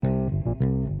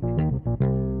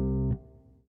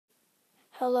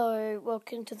Hello,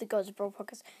 welcome to the God's Brawl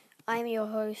podcast. I'm your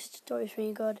host, Doge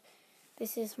God.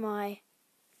 This is my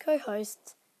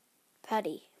co-host,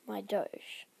 Paddy, my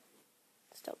Doge.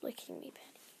 Stop licking me,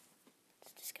 Paddy.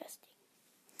 It's disgusting.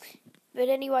 But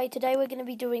anyway, today we're going to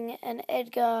be doing an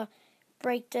Edgar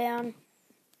breakdown.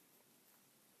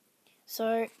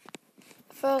 So,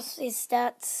 first his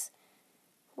stats.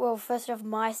 Well, first off,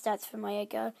 my stats for my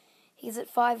Edgar. He's at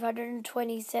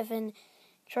 527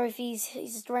 trophies.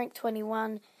 He's ranked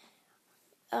 21.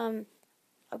 I've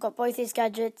got both his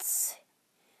gadgets.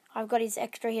 I've got his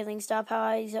extra healing star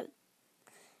power. He's at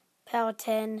power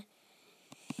 10.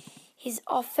 His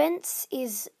offense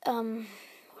is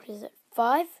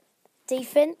 5.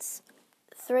 Defense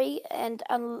 3, and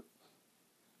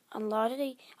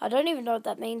unlighted. I don't even know what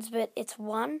that means, but it's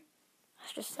 1.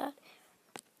 That's just that.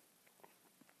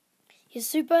 His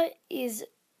super is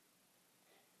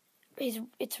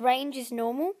its range is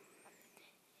normal.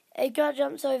 Edgar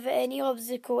jumps over any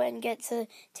obstacle and gets a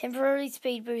temporary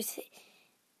speed boost.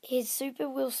 His super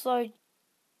will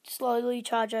slowly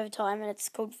charge over time, and it's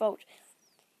called Volt.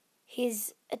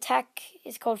 His attack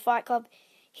is called Fight Club.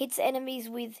 Hits enemies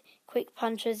with quick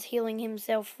punches, healing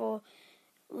himself for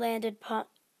each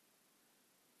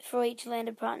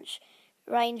landed punch.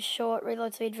 Range short,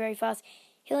 reload speed very fast.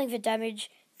 Healing for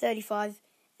damage 35,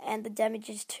 and the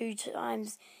damage is 2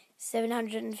 times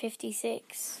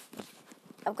 756.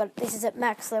 This is at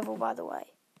max level, by the way.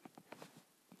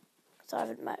 So I have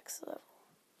at max level.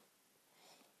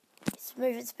 His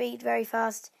movement speed very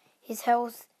fast. His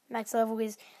health max level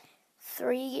is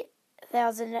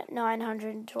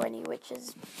 3,920, which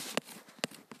is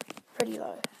pretty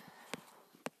low.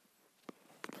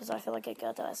 Because I feel like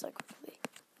Edgar dies so quickly.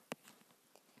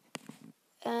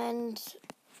 And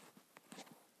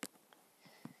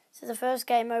so the first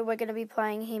game mode we're going to be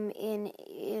playing him in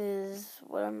is...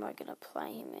 What am I going to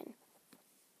play him in?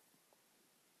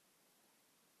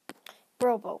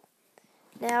 Brawl Ball.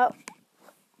 Now,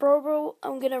 Brawl Ball,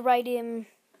 I'm going to rate him...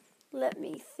 Let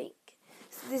me think.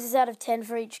 So this is out of 10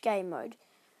 for each game mode.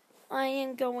 I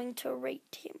am going to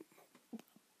rate him...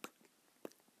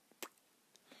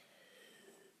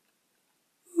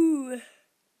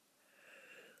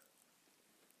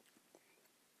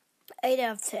 8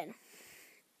 out of 10.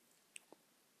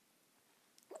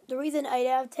 The reason 8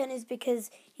 out of 10 is because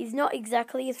he's not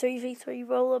exactly a 3v3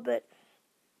 brawler, but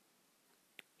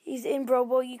he's in Brawl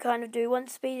Ball. You kind of do want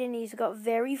speed, and he's got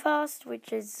very fast,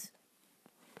 which is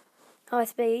high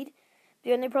speed.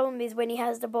 The only problem is when he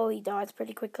has the ball, he dies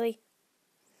pretty quickly.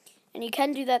 And you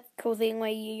can do that cool thing where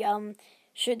you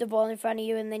shoot the ball in front of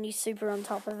you and then you super on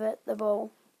top of it, the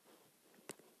ball.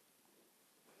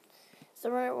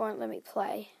 So it won't let me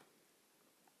play.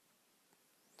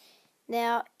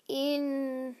 Now,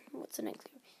 what's the next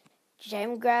game?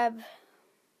 Gem Grab.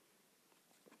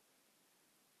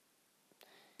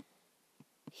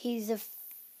 He's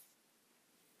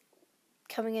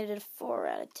coming in at a 4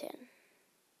 out of 10.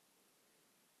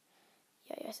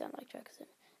 Yeah, I sound like Jackson.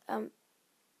 What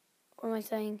am I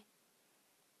saying?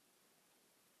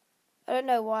 I don't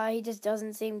know why, he just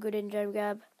doesn't seem good in Gem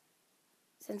Grab,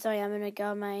 since I am an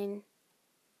Edgar main.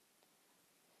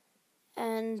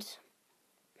 And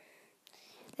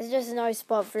there's just no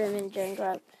spot for him in Gem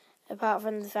Grab, apart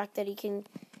from the fact that he can...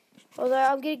 Although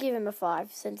I'm going to give him a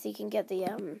 5, since he can get the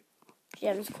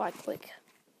gems quite quick.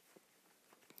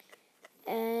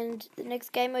 And the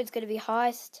next game mode is going to be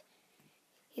Heist.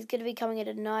 He's going to be coming in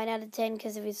at a 9 out of 10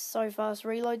 because of his so fast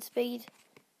reload speed.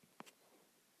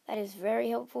 That is very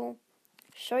helpful.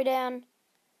 Showdown,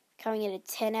 coming in at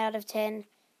 10 out of 10.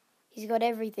 He's got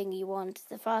everything you want.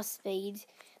 The fast speed,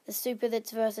 the super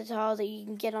that's versatile that you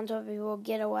can get on top of people or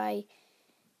get away.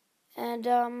 And,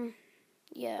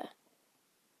 yeah.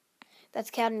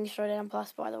 That's counting Showdown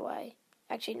Plus, by the way.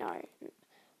 Actually, no.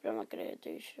 But I'm not going to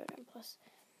do Showdown Plus.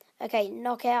 Okay,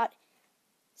 Knockout,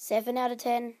 7 out of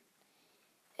 10.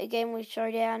 Again with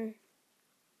Showdown.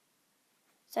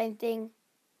 Same thing.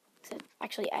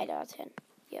 Actually, 8 out of 10.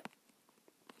 Yep.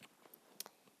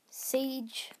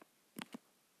 Siege,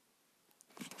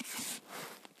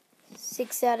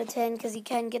 6 out of 10 because he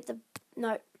can get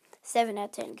 7 out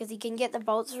of 10 because he can get the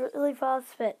bolts really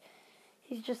fast, but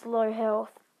he's just low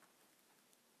health,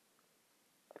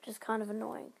 which is kind of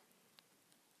annoying.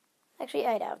 Actually,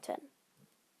 8 out of 10.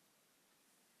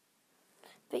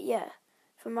 But yeah,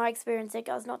 from my experience, that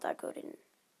guy's not that good in...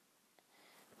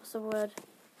 What's the word?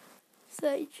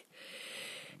 Sage.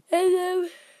 And,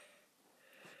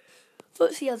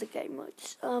 what's the other game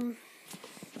modes?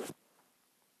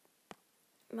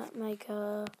 Map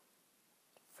Maker,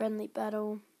 Friendly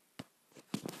Battle.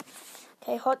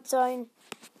 Okay, Hot Zone,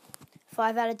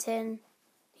 5 out of 10.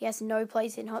 He has no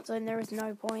place in Hot Zone. There is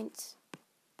no points.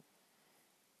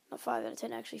 Not 5 out of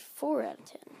 10, actually 4 out of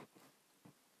 10.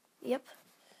 Yep.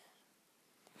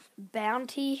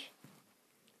 Bounty,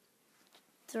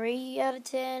 3 out of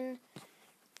 10.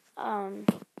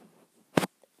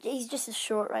 He's just a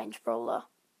short-range brawler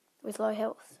with low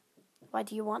health. Why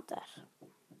do you want that?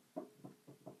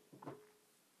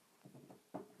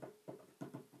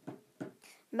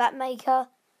 Mapmaker,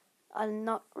 I'm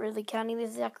not really counting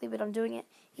this exactly, but I'm doing it.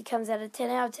 He comes out of 10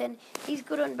 out of 10. He's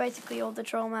good on basically all the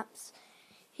troll maps.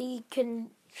 He can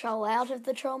troll out of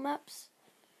the troll maps,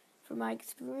 from my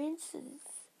experiences.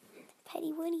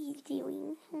 Patty, what are you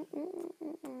doing?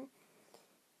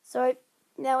 So,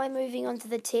 now we're moving on to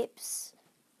the tips.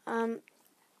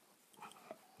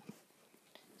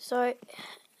 So,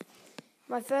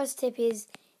 my first tip is,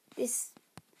 this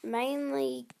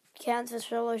mainly counts as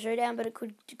solo showdown, but it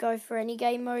could go for any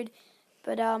game mode.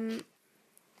 But,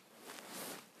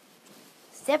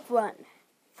 step 1,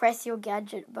 press your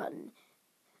gadget button.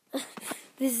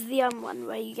 This is the one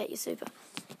where you get your super,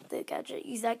 the gadget.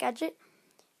 Use that gadget.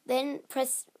 Then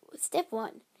press step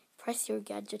 1, press your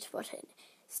gadget button.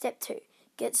 Step 2,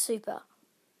 get super.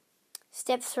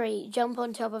 Step 3, jump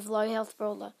on top of low health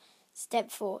brawler.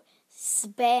 Step 4,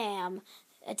 spam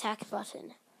attack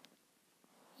button.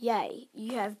 Yay,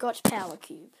 you have got power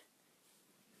cube.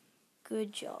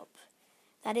 Good job.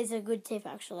 That is a good tip,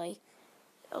 actually.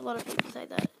 A lot of people say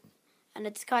that. And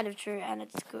it's kind of true, and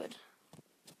it's good.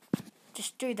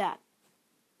 Just do that.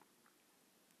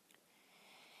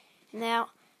 Now,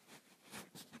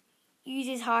 use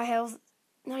his high health,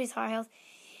 not his high health,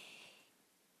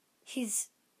 his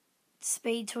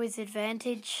speed to his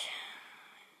advantage.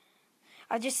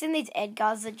 I've just seen these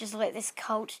Edgars that just let this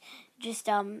cult just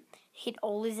hit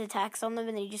all his attacks on them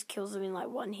and then he just kills them in like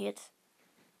one hit.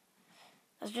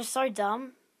 That's just so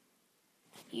dumb.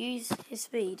 Use his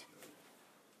speed.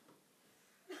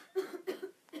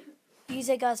 Use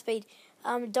Edgar's speed.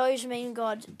 Doge Mean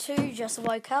God 2 just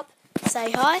woke up.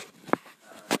 Say hi.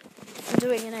 I'm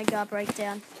doing an Edgar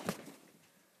breakdown.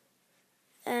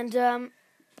 And,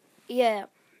 yeah.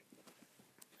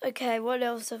 Okay, what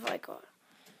else have I got?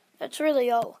 That's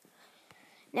really all.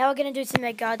 Now we're going to do some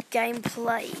Edgar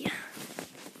gameplay.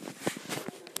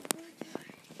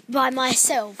 By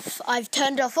myself. I've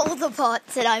turned off all the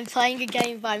bots and I'm playing a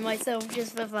game by myself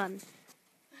just for fun.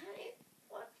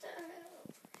 What the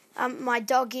hell? My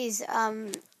dog is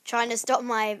trying to stop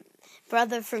my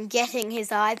brother from getting his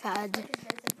iPad. There's a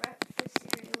breakfast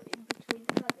cereal in between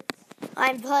the bullets.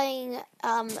 I'm playing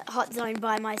Hot Zone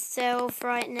by myself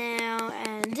right now,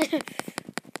 and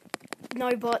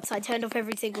no bots. I turned off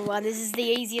every single one. This is the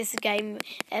easiest game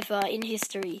ever in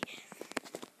history.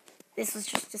 This was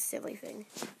just a silly thing.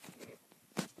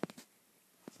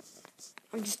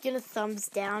 I'm just gonna thumbs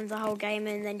down the whole game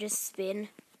and then just spin.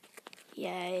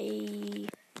 Yay.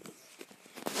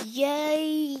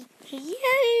 Yay!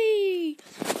 Yay!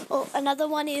 Oh, another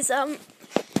one is,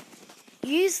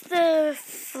 use the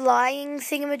flying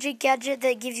thingamajig gadget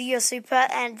that gives you your super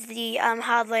and the,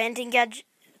 hard landing gadget,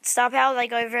 star power. They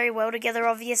go very well together,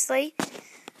 obviously.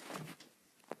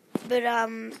 But,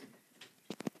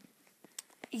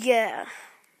 yeah.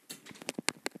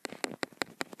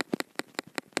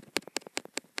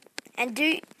 And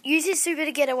use his super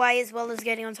to get away as well as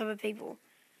getting on top of people.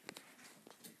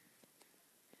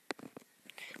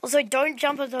 Also, don't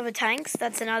jump on top of tanks.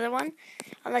 That's another one.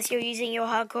 Unless you're using your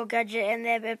hardcore gadget and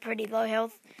they're pretty low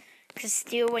health. Because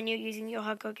still, when you're using your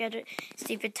hardcore gadget,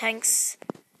 stupid tanks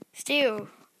still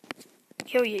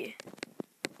kill you.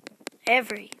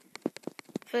 Every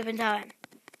flipping time.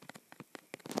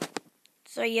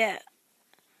 So, yeah.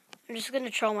 I'm just going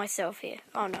to troll myself here.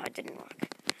 Oh, no, it didn't work.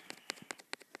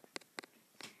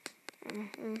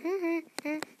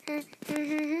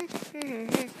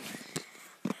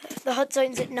 The hot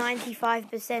zone's at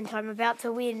 95%. I'm about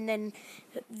to win, and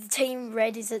the team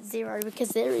red is at 0 because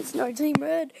there is no team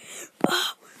red.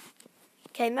 Oh.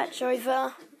 Okay, match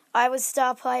over. I was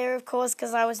star player, of course,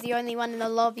 because I was the only one in the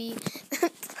lobby.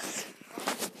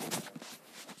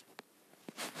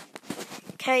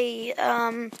 Okay,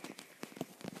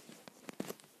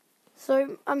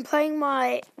 so I'm playing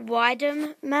my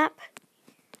Widem map.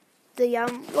 The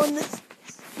one that's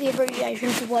the abbreviation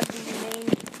for what do you mean?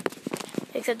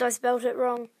 Except I spelled it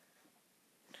wrong.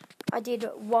 I did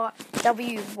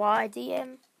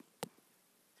WYDM.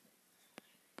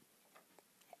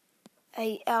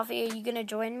 Hey, Alfie, are you going to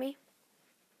join me?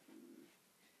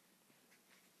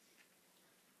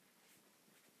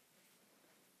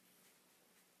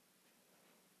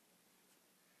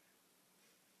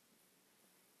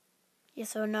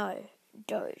 Yes or no?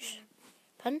 Doge.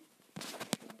 Pardon?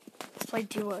 play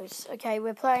duos. Okay,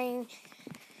 we're playing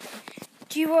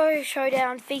Duo,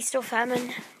 Showdown, Feast or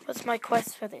Famine. What's my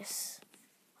quest for this?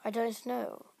 I don't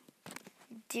know.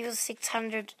 Deal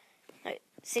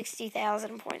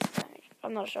 60,000 points.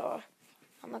 I'm not sure.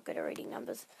 I'm not good at reading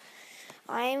numbers.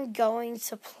 I am going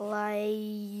to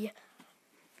play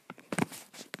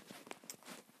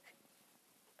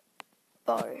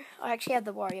Bow. I actually have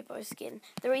the Warrior Bow skin.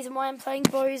 The reason why I'm playing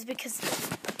Bow is because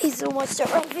he's almost at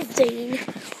rank 15.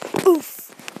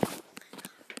 Oof.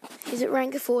 He's at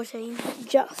rank 14.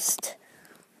 Just.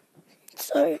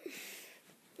 So.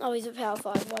 Oh, he's at power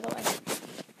 5, by the way.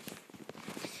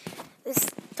 This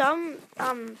dumb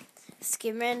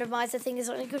skin randomizer thing is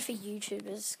only good for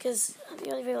YouTubers, because the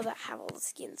only people that have all the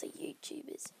skins are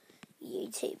YouTubers.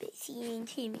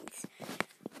 YouTubers.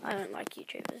 I don't like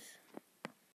YouTubers.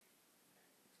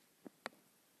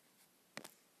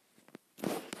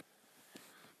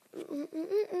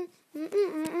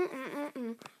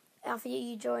 Alfie, are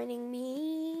you joining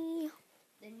me?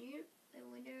 The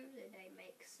winner of the day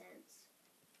makes sense.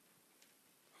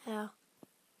 How?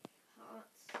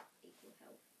 Hearts equal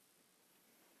health.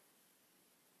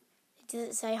 Does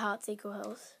it say hearts equal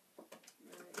health? No,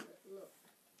 but look.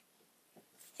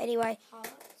 Anyway.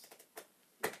 Hearts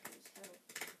equals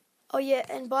health. Oh yeah,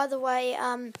 and by the way,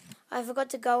 I forgot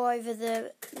to go over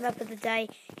the map of the day.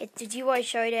 It's a duo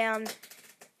showdown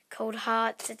called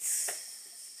Hearts.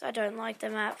 I don't like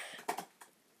the map.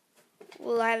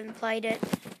 Well, I haven't played it.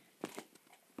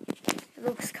 It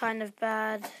looks kind of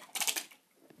bad.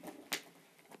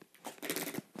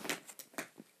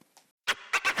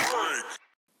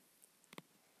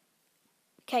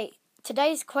 Okay,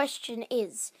 today's question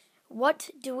is, what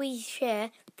do we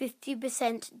share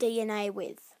 50% DNA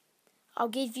with? I'll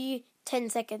give you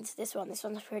 10 seconds. This one's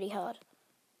pretty hard.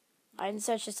 I didn't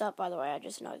search this up, by the way. I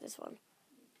just know this one.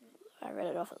 I read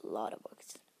it off a lot of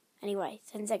books. Anyway,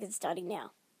 10 seconds starting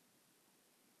now.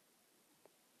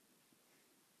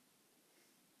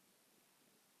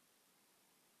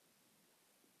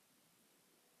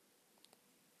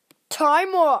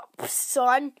 Time up,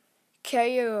 son.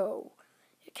 KO.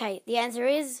 Okay, the answer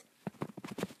is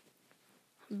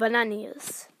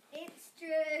bananas. It's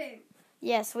true.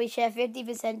 Yes, we share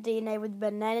 50% DNA with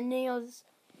bananas.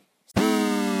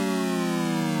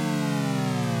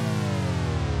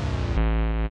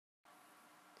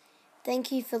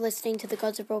 Thank you for listening to the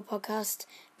Gods of Brawl podcast.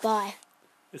 Bye.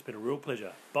 It's been a real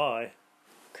pleasure. Bye.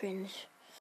 Cringe.